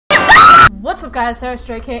What's up guys, Sarus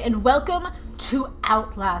here, and welcome to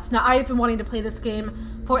Outlast. Now I've been wanting to play this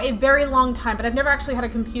game for a very long time, but I've never actually had a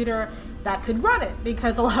computer that could run it,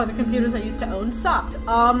 because a lot of the computers I used to own sucked.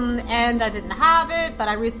 And I didn't have it, but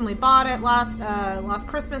I recently bought it last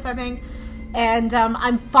Christmas, I think. And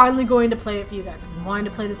I'm finally going to play it for you guys. I've been wanting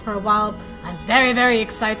to play this for a while. I'm very, very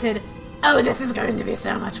excited. Oh, this is going to be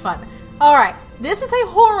so much fun. Alright, this is a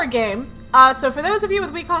horror game. So for those of you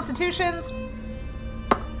with weak constitutions,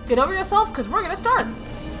 get over yourselves, because we're gonna start.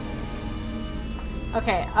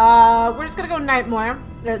 Okay, we're just gonna go Nightmare.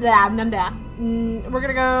 We're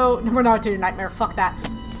gonna go... We're not doing Nightmare, fuck that.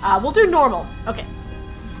 We'll do Normal. Okay.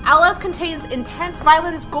 OutLast contains intense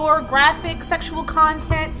violence, gore, graphic, sexual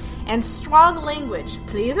content, and strong language.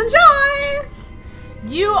 Please enjoy!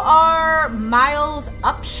 You are Miles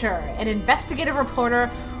Upshur, an investigative reporter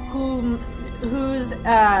whose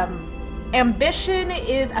ambition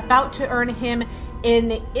is about to earn him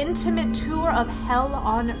an intimate tour of hell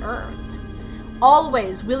on Earth.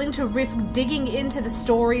 Always willing to risk digging into the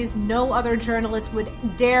stories no other journalist would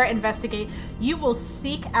dare investigate, you will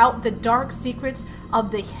seek out the dark secrets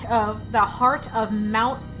of the heart of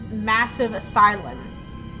Mount Massive Asylum.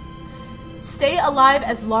 Stay alive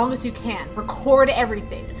as long as you can. Record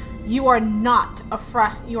everything. You are not a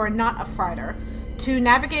fighter. To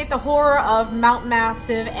navigate the horror of Mount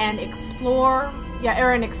Massive and expose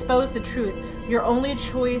the truth, your only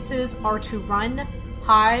choices are to run,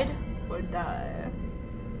 hide, or die.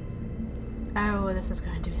 Oh, this is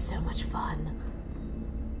going to be so much fun.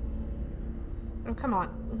 Oh, come on.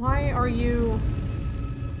 Why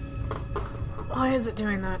is it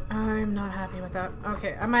doing that? I'm not happy with that.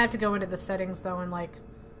 Okay, I might have to go into the settings, though, and, like,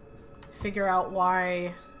 figure out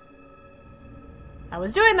why I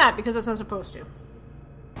was doing that, because it's not supposed to.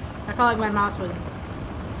 I felt like my mouse was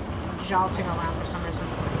jolting around for some reason.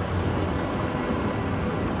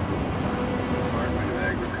 Department of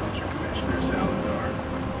Agriculture Commissioner Salazar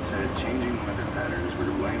said changing weather patterns were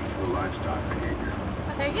to blame for the livestock behavior.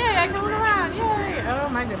 Okay, yay, I can run around, yay! Oh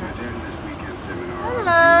my goodness. Within this weekend seminar,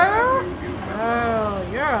 hello! Oh,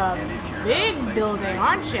 you're a big building,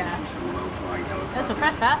 aren't you? That's for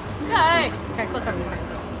press pass. Yay! Okay, click on it.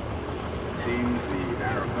 Seems the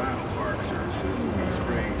Battle Park Services will be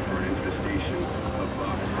spraying for an infestation of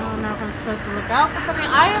bugs. I don't know if I'm supposed to look out for something.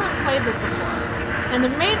 I haven't played this before. And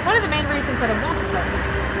one of the main reasons that I want to play it.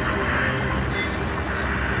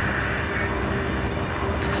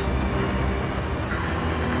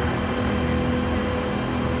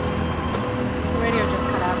 The radio just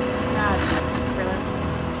cut out. Ah, it's brilliant.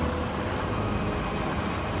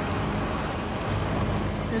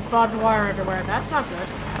 There's barbed wire everywhere. That's not good.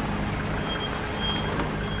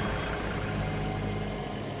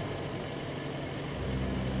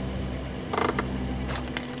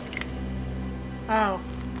 Oh.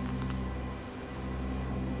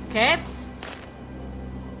 Okay.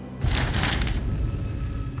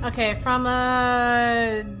 Okay, from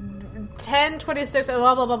 10:26,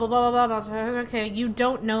 blah blah blah blah blah blah blah. Okay, you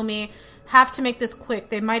don't know me. Have to make this quick.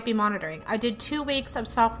 They might be monitoring. I did 2 weeks of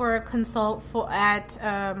software consult at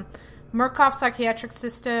Murkoff Psychiatric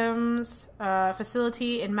Systems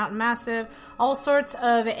facility in Mountain Massive. All sorts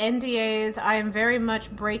of NDAs I am very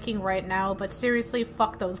much breaking right now, but seriously,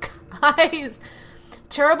 fuck those guys.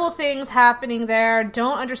 Terrible things happening there.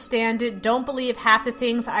 Don't understand it. Don't believe half the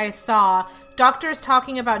things I saw. Doctors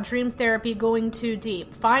talking about dream therapy going too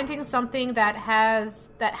deep. Finding something that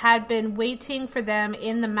had been waiting for them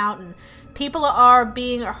in the mountain. People are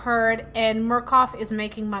being heard, and Murkoff is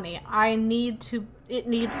making money. It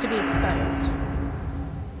needs to be exposed.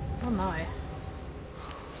 Oh my.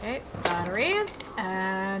 Okay, batteries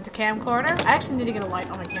and camcorder. I actually need to get a light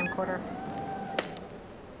on my camcorder.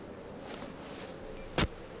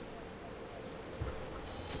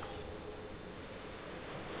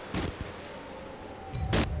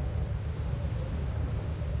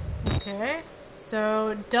 Okay,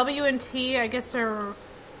 so W and T, I guess are...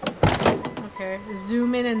 Okay,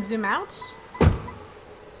 zoom in and zoom out.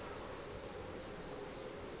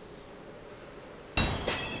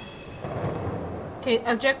 Okay,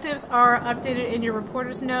 objectives are updated in your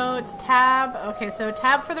reporter's notes. Tab. Okay, so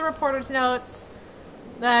tab for the reporter's notes.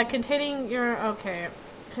 Containing your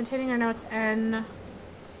notes and...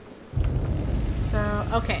 So,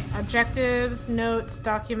 okay, objectives, notes,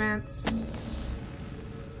 documents...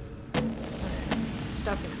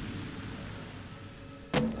 Documents.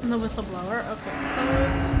 And the whistleblower. Okay,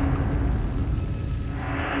 close.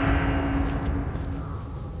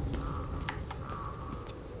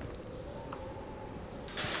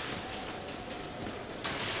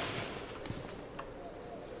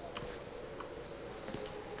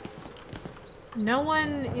 No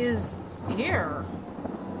one is here?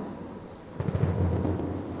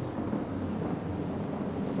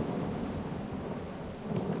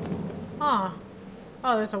 Huh.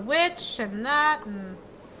 Oh, there's a witch and that and...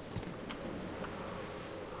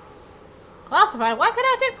 Classified? Why couldn't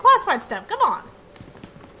I take the classified stuff? Come on.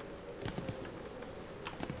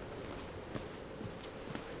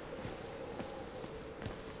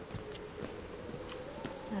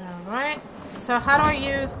 Alright. So how do I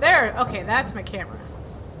use... There! Okay, that's my camera.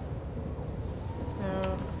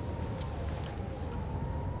 So...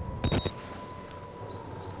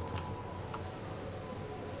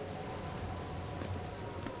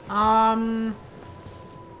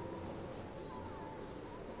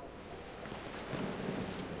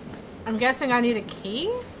 I'm guessing I need a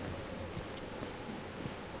key?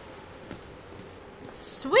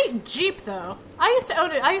 Sweet Jeep, though. I used to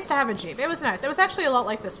own it. I used to have a Jeep. It was nice. It was actually a lot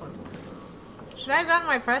like this one. Should I have gotten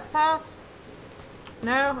my press pass?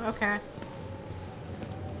 No? Okay.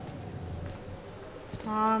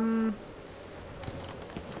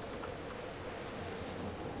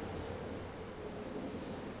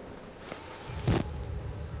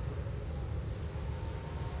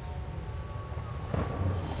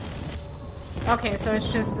 Okay, so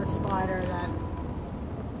it's just the slider that...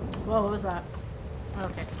 Whoa, what was that?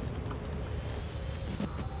 Okay.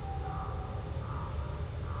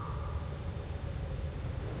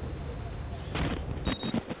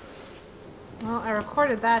 Well, I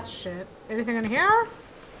recorded that shit. Anything in here?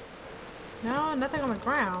 No, nothing on the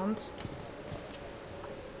ground.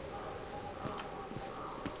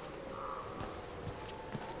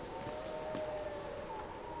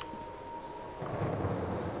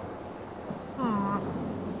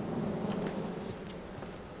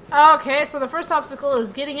 Okay, so the first obstacle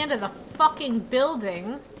is getting into the fucking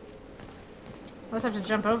building. Let's have to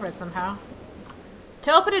jump over it somehow.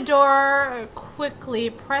 To open a door quickly,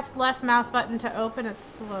 press left mouse button to open it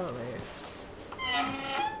slowly.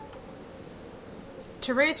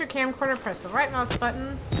 To raise your camcorder, press the right mouse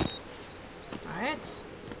button. Alright.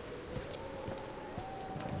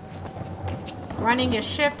 Running is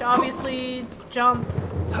shift, obviously. Jump.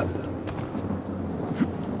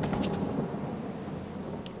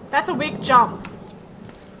 That's a weak jump.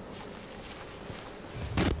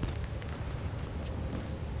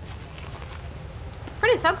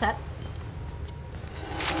 Pretty sunset.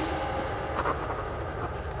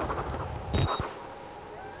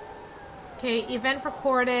 Okay, event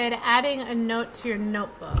recorded, adding a note to your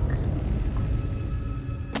notebook.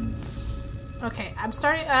 Okay,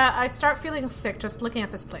 I start feeling sick just looking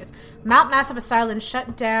at this place. Mount Massive Asylum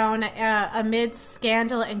shut down amid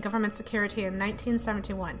scandal and government security in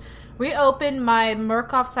 1971. Reopened by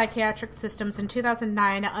Murkoff Psychiatric Systems in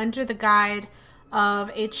 2009 under the guide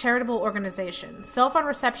of a charitable organization. Cell phone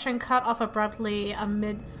reception cut off abruptly a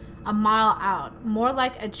mile out, more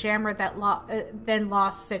like a jammer than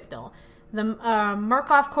lost signal. The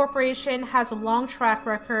Murkoff Corporation has a long track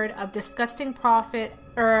record of disguising profit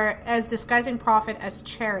as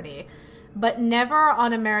charity, but never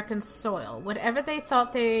on American soil. Whatever they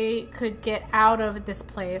thought they could get out of this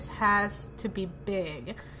place has to be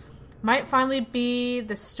big. Might finally be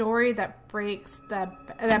the story that breaks the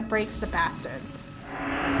bastards.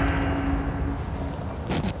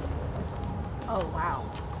 Oh wow.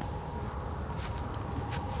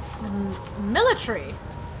 Military.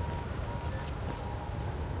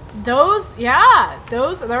 Those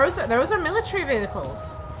are military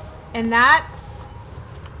vehicles. And that's...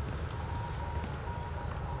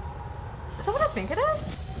 Is that what I think it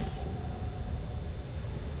is?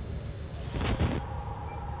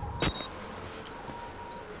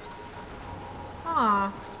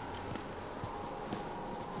 Huh.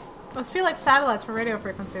 Must feel like satellites for radio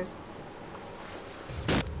frequencies.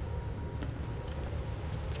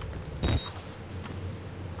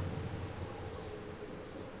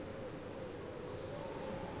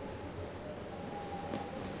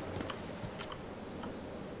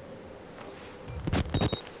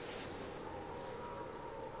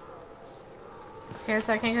 Okay,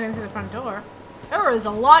 so I can't get in through the front door. There is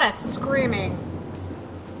a lot of screaming.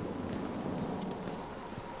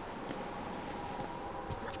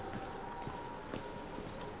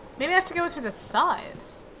 Maybe I have to go through the side.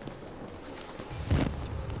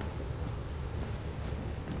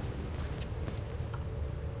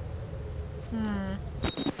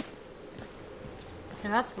 Okay,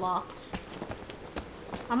 that's locked.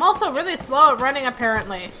 I'm also really slow at running,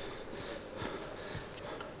 apparently.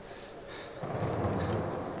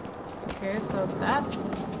 Okay, so that's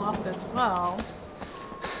locked as well.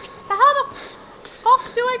 So how the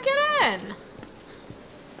fuck do I get in?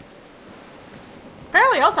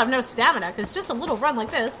 Apparently I also have no stamina, because just a little run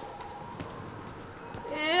like this.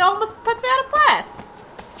 It almost puts me out of breath.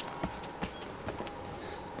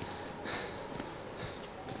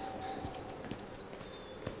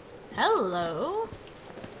 Hello.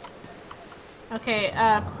 Okay,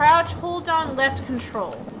 crouch, hold down left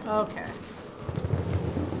control. Okay.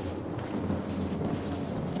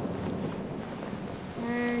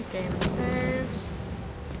 Okay, game saved.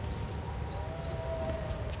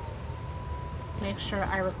 Make sure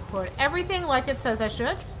I record everything like it says I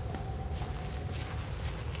should.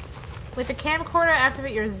 With the camcorder,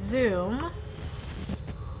 activate your zoom.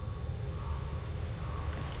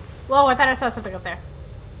 Whoa, I thought I saw something up there.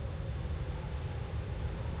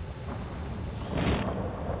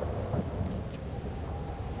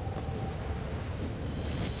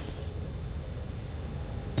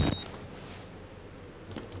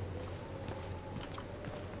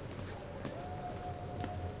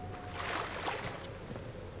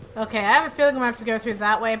 Okay, I have a feeling I'm gonna have to go through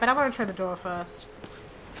that way, but I want to try the door first.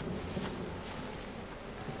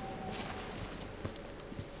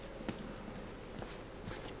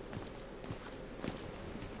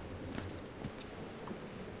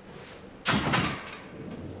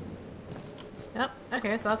 Yep,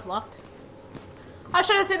 okay, so that's locked. I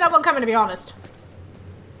should have seen that one coming, to be honest.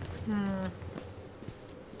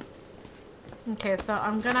 Okay, so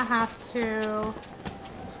I'm gonna have to...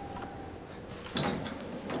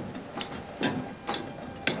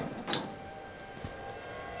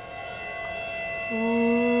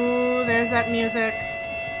 Ooh, there's that music.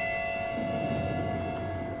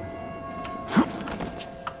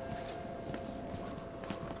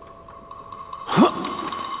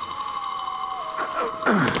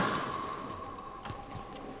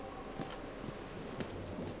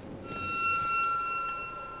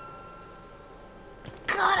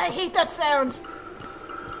 God, I hate that sound.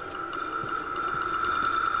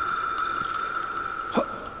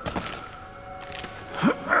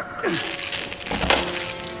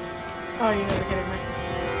 Oh, you're never kidding me.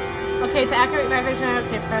 Okay, to activate night vision,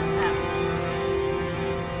 okay, press F.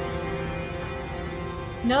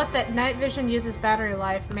 Note that night vision uses battery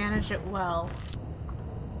life. Manage it well.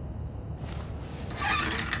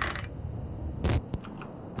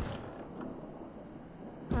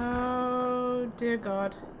 Oh, dear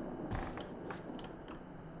God.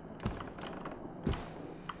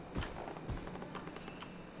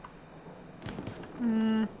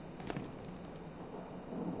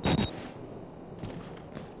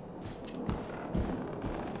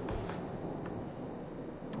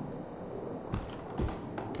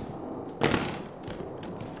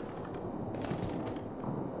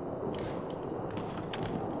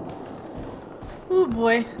 Oh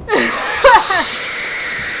boy.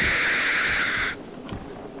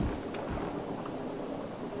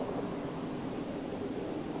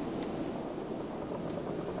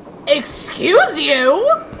 Excuse you?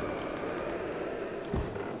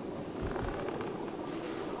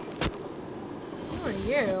 Who are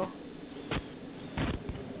you?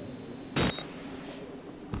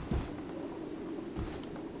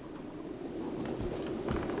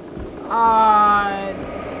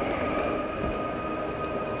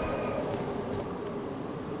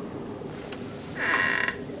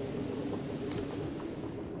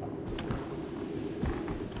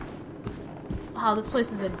 Wow, this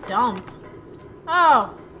place is a dump.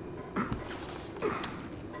 Oh.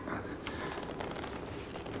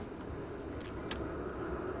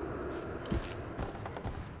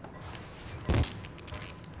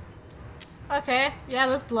 Okay, yeah,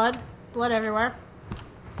 there's blood. Blood everywhere.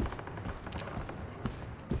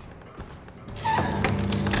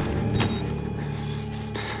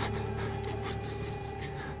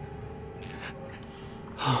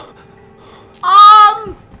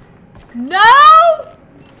 No!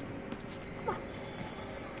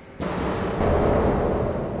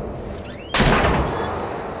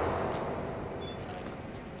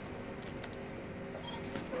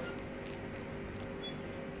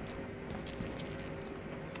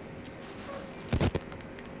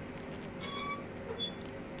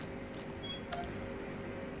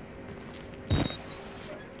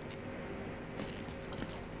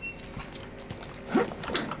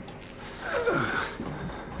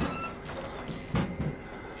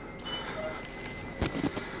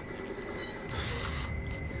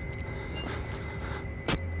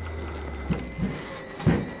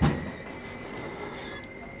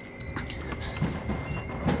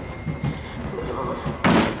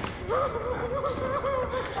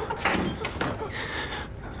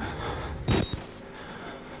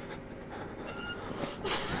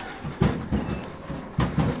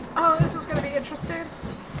 Oh, this is gonna be interesting.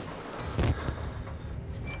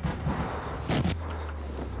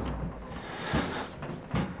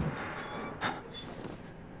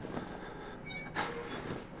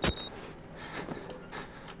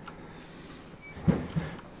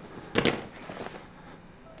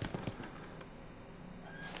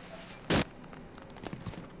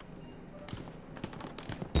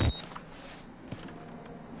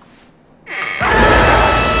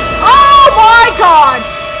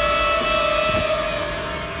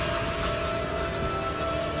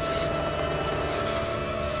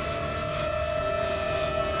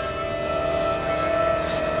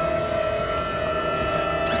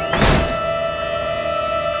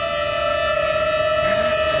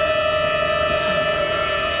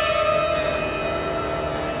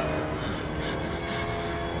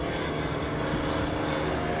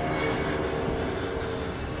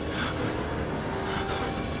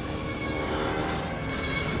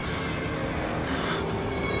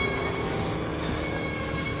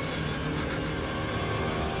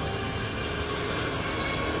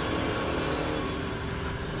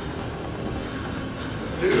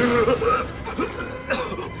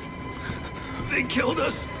 They killed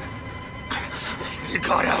us. You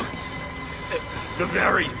got out. The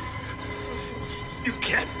variants. You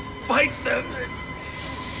can't fight them.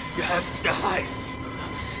 You have to hide.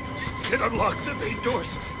 You can unlock the main doors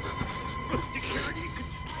from security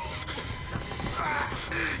control.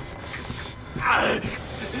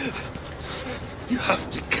 You have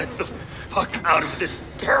to get the fuck out of this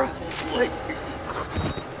terrible place.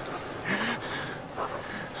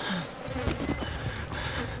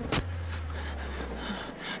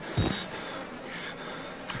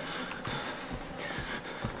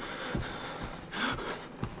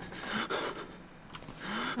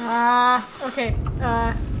 Okay,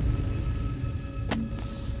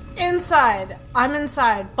 inside. I'm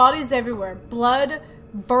inside. Bodies everywhere. Blood,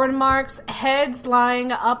 burn marks, heads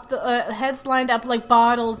lined up like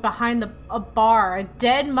bottles behind a bar. A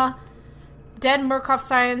dead Murkoff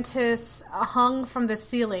scientists hung from the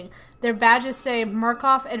ceiling. Their badges say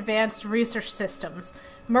Murkoff Advanced Research Systems.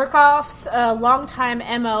 Murkoff's longtime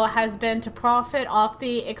MO has been to profit off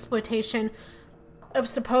the exploitation of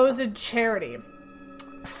supposed charity.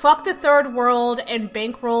 Fuck the third world and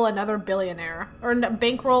bankroll another billionaire. Or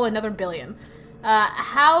bankroll another billion.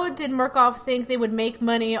 How did Murkoff think they would make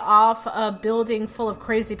money off a building full of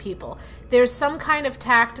crazy people? There's some kind of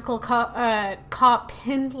tactical cop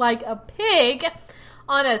pinned like a pig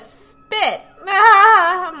on a spit.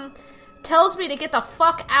 Tells me to get the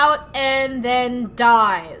fuck out and then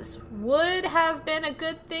dies. Would have been a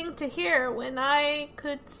good thing to hear when I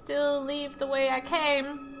could still leave the way I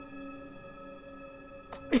came.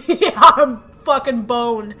 Yeah, I'm fucking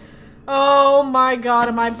boned. Oh my god,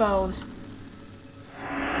 am I boned.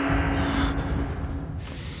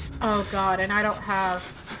 Oh god, and I don't have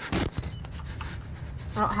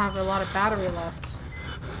a lot of battery left.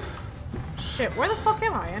 Shit, where the fuck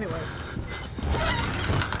am I anyways?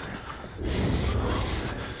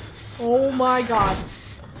 Oh my god.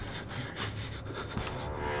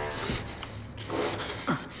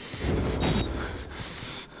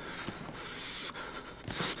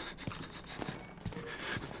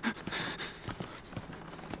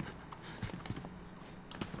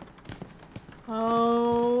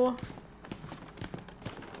 Oh.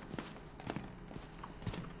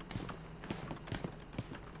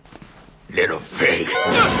 Little pig.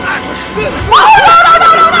 Oh, no!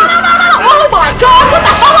 Oh my god, what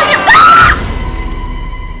the hell are you? Ah!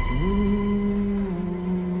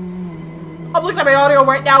 I'm looking at my audio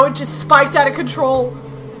right now, it just spiked out of control.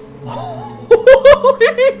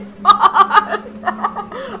 Holy fuck!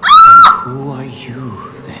 Ah! Who are you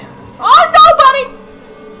then? Oh, nobody!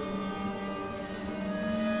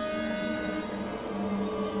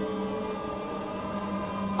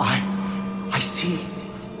 I see.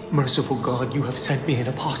 Merciful God, you have sent me an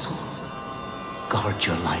apostle. Guard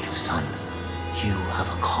your life, son. You have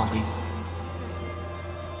a calling.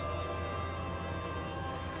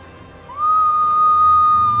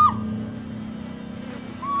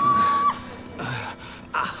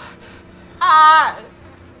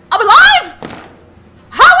 I'm alive!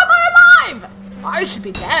 How am I alive? I should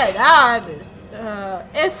be dead.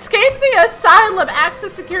 Escape the asylum.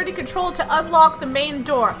 Access security control to unlock the main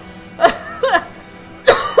door.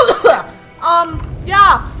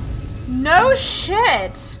 Yeah. No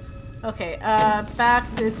shit. Okay, back.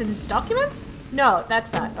 It's in documents? No,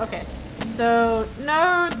 that's not. Okay. So,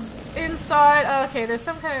 notes inside. Okay, there's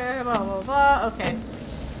some kind of blah, blah, blah. Okay.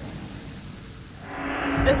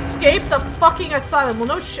 Escape the fucking asylum. Well,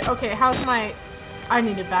 no shit. Okay, how's my... I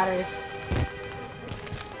needed batteries.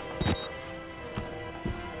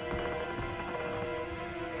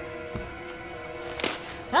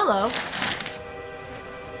 Hello.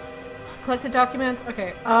 Collected documents.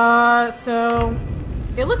 Okay. So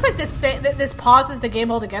it looks like this pauses the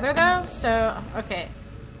game altogether, though. So okay.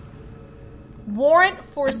 Warrant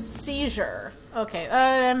for seizure. Okay.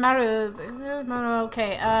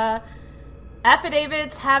 Okay.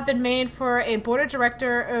 Affidavits have been made for a board of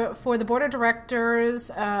directors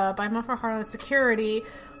by Mumford Harlan Security,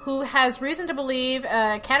 who has reason to believe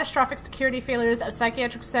catastrophic security failures of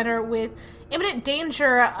psychiatric center with imminent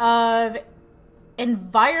danger of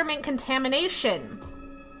environment contamination.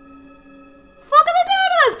 Fuck are they doing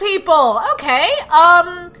to those people? Okay.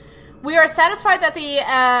 We are satisfied that the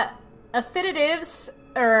affidavits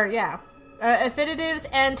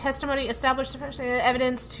and testimony established sufficient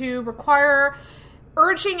evidence to require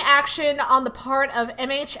urging action on the part of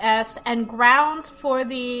MHS and grounds for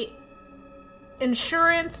the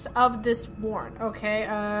insurance of this warrant. Okay,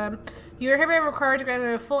 you are hereby required to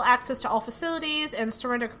grant full access to all facilities and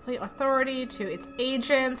surrender complete authority to its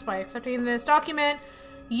agents by accepting this document.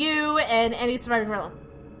 You and any surviving relative.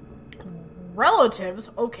 relatives,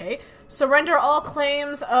 okay. Surrender all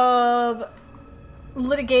claims of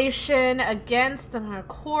litigation against the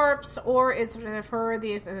corpse or its for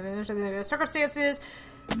the circumstances,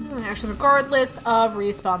 actually regardless of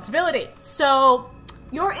responsibility. So,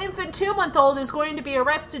 your infant 2-month-old is going to be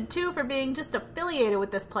arrested too for being just affiliated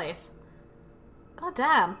with this place. God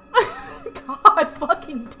damn. God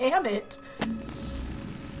fucking damn it.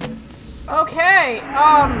 Okay,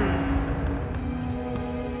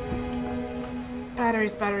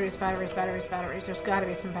 batteries. There's gotta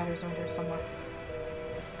be some batteries over here somewhere.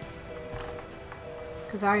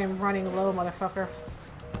 Because I am running low, motherfucker.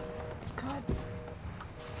 God.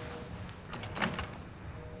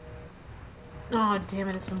 Oh, damn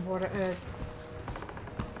it, it's been boarded.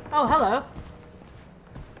 Oh, hello.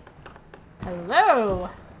 Hello!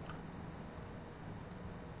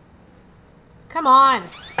 Come on!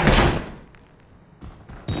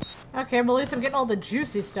 Okay, well at least I'm getting all the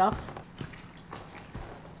juicy stuff.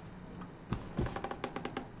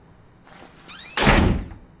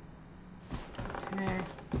 Okay.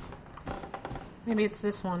 Maybe it's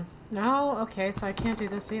this one. No? Okay, so I can't do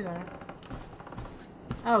this either.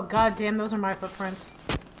 Oh, god damn, those are my footprints.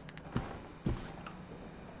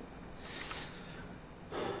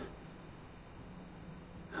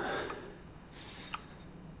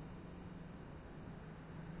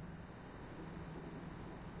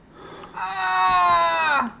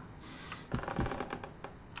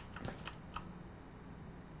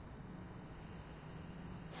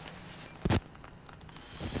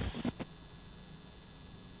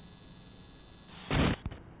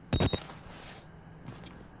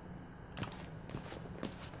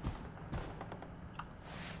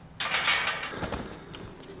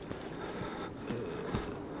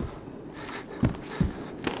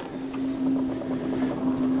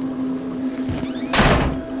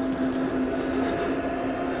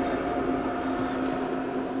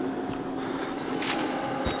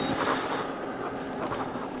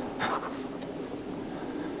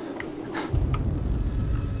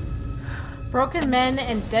 Broken men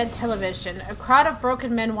and dead television. A crowd of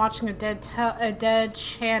broken men watching a dead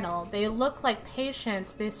channel. They look like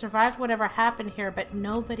patients. They survived whatever happened here, but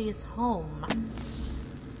nobody's home.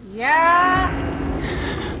 Yeah.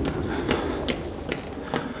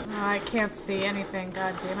 Oh, I can't see anything.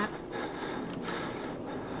 God damn it.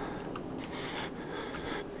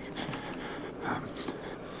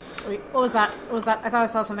 Wait, what was that? What was that? I thought I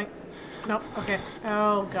saw something. Nope. Okay.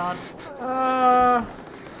 Oh god.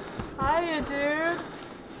 Hiya, dude.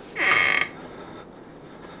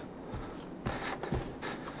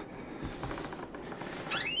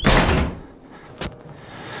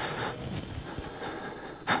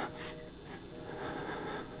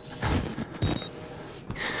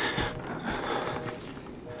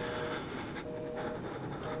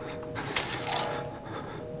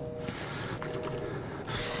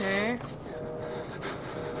 Okay.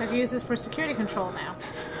 So I can use this for security control now.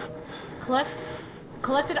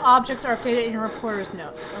 Collected objects are updated in your reporter's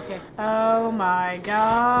notes. Okay. Oh my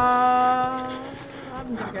god.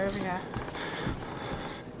 I'm gonna go over here.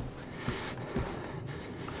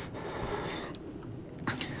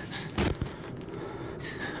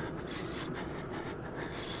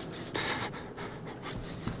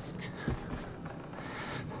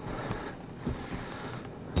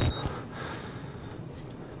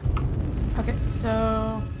 Okay,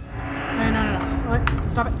 so... No.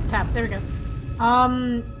 What? Stop it. Tab. There we go.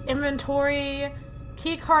 Inventory,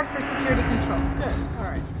 key card for security control. Good,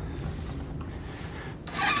 alright.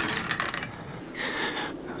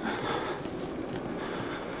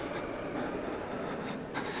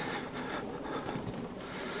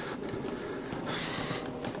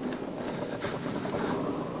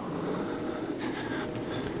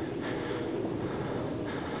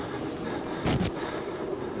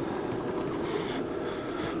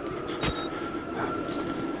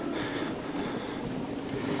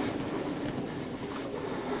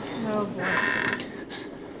 Oh boy.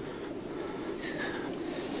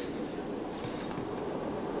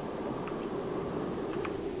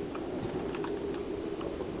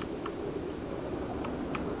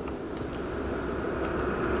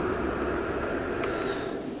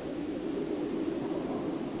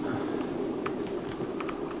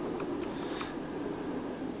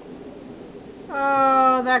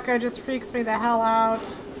 Oh, that guy just freaks me the hell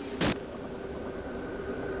out.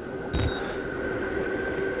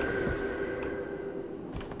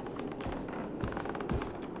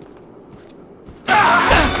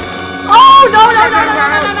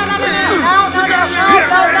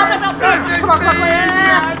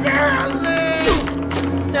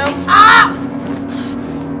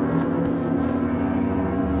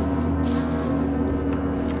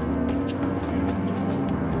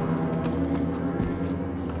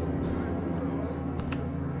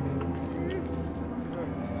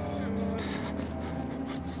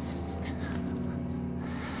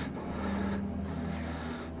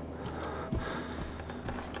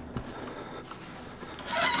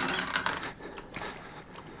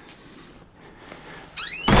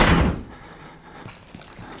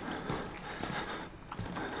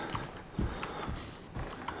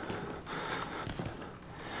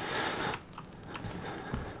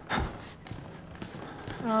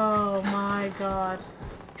 god.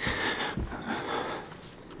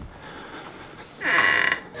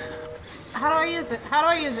 How do I use it? How do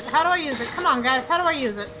I use it? How do I use it? Come on, guys. How do I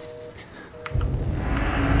use it?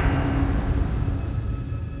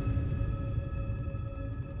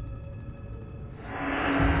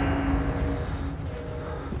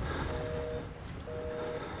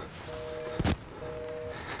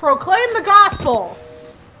 Proclaim the gospel!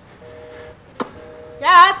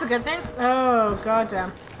 Yeah, that's a good thing. Oh,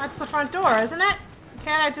 goddamn. That's the front door, isn't it?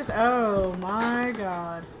 Can't I just... Oh, my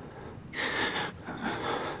god.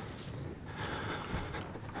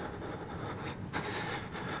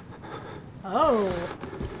 Oh.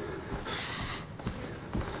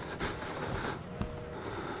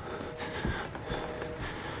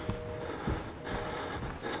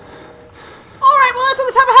 Alright, well that's all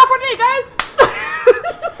the time I have for today, guys!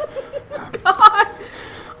 God.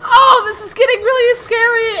 Oh, this is getting really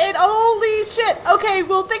scary and holy shit. Okay,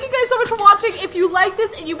 well thank you guys so much for watching. If you like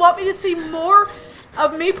this and you want me to see more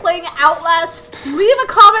of me playing Outlast, leave a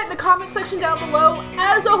comment in the comment section down below.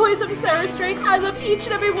 As always, I'm Sarus Drake. I love each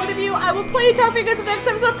and every one of you. I will play and talk for you guys in the next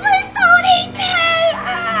episode. Please don't eat me!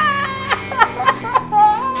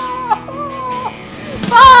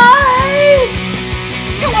 Bye!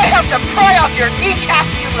 Do I have to pry off your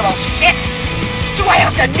kneecaps, you little shit? Do I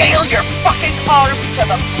have to nail your fucking arms to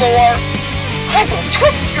the floor? I will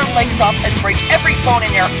twist your legs off and break every bone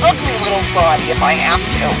in your ugly little body if I have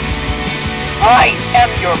to. I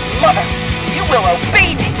am your mother. You will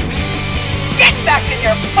obey me. Get back in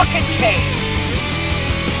your fucking cage.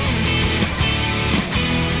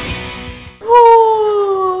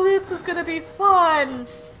 Ooh, this is gonna be fun.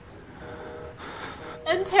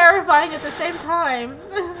 And terrifying at the same time.